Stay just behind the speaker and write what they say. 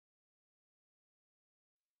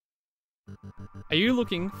Are you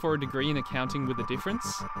looking for a degree in accounting with a difference?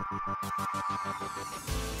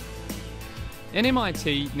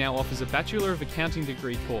 NMIT now offers a Bachelor of Accounting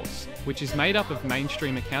degree course, which is made up of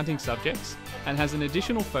mainstream accounting subjects and has an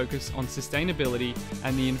additional focus on sustainability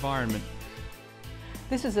and the environment.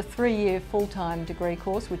 This is a 3-year full-time degree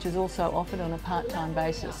course which is also offered on a part-time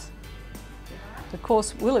basis. The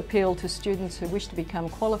course will appeal to students who wish to become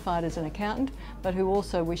qualified as an accountant but who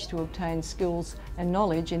also wish to obtain skills and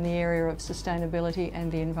knowledge in the area of sustainability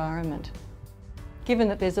and the environment. Given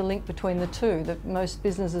that there's a link between the two, that most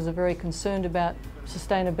businesses are very concerned about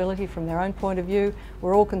sustainability from their own point of view,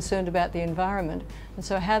 we're all concerned about the environment, and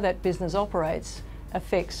so how that business operates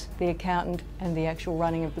affects the accountant and the actual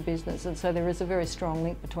running of the business, and so there is a very strong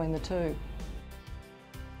link between the two.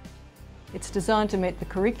 It's designed to meet the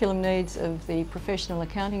curriculum needs of the professional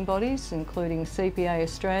accounting bodies, including CPA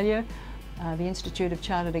Australia, the Institute of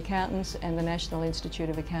Chartered Accountants and the National Institute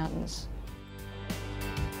of Accountants.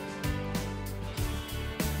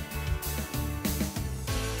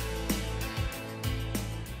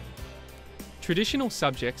 Traditional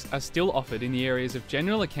subjects are still offered in the areas of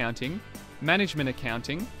general accounting, management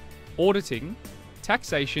accounting, auditing,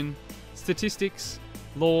 taxation, statistics,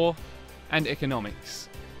 law, and economics.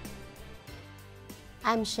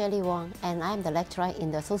 I'm Shirley Wong, and I'm the lecturer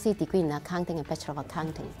in the Associate Degree in Accounting and Bachelor of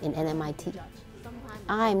Accounting in NMIT.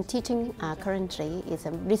 I'm teaching currently is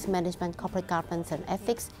Risk Management, Corporate Governance and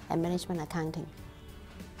Ethics, and Management Accounting.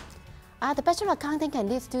 The Bachelor of Accounting can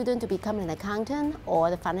lead students to become an accountant or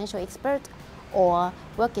the financial expert or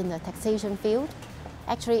work in the taxation field.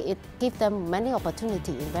 Actually, it gives them many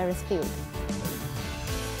opportunities in various fields.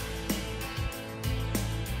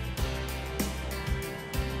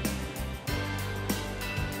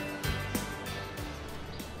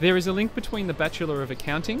 There is a link between the Bachelor of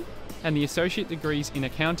Accounting and the associate degrees in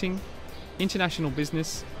Accounting, International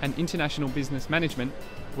Business and International Business Management,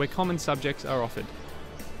 where common subjects are offered.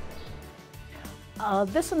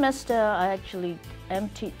 This semester I actually am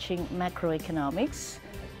teaching macroeconomics,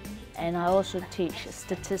 and I also teach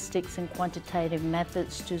statistics and quantitative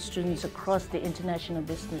methods to students across the international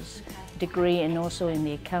business degree and also in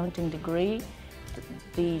the accounting degree.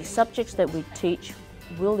 The subjects that we teach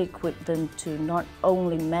will equip them to not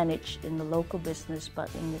only manage in the local business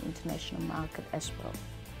but in the international market as well.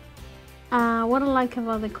 What I like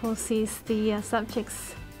about the course is the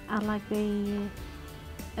subjects. I like the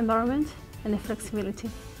environment and the flexibility.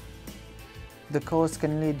 The course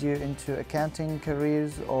can lead you into accounting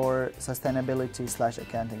careers or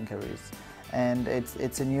sustainability/accounting careers, and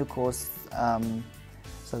it's a new course,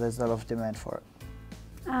 so there's a lot of demand for it.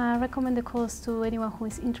 I recommend the course to anyone who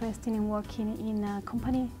is interested in working in a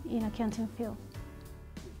company in accounting field.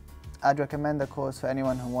 I'd recommend the course for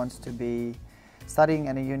anyone who wants to be studying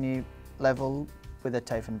at a uni level with a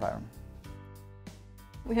TAFE environment.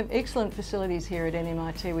 We have excellent facilities here at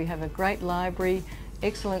NMIT. We have a great library,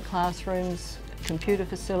 excellent classrooms, computer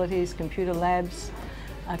facilities, computer labs,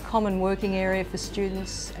 a common working area for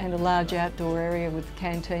students and a large outdoor area with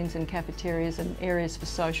canteens and cafeterias and areas for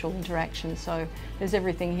social interaction. So there's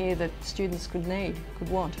everything here that students could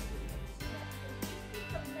want.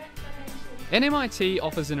 NMIT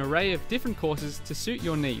offers an array of different courses to suit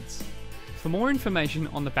your needs. For more information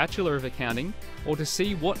on the Bachelor of Accounting or to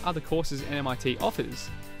see what other courses NMIT offers,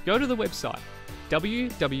 go to the website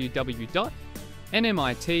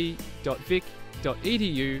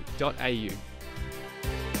www.nmit.vic.edu.au.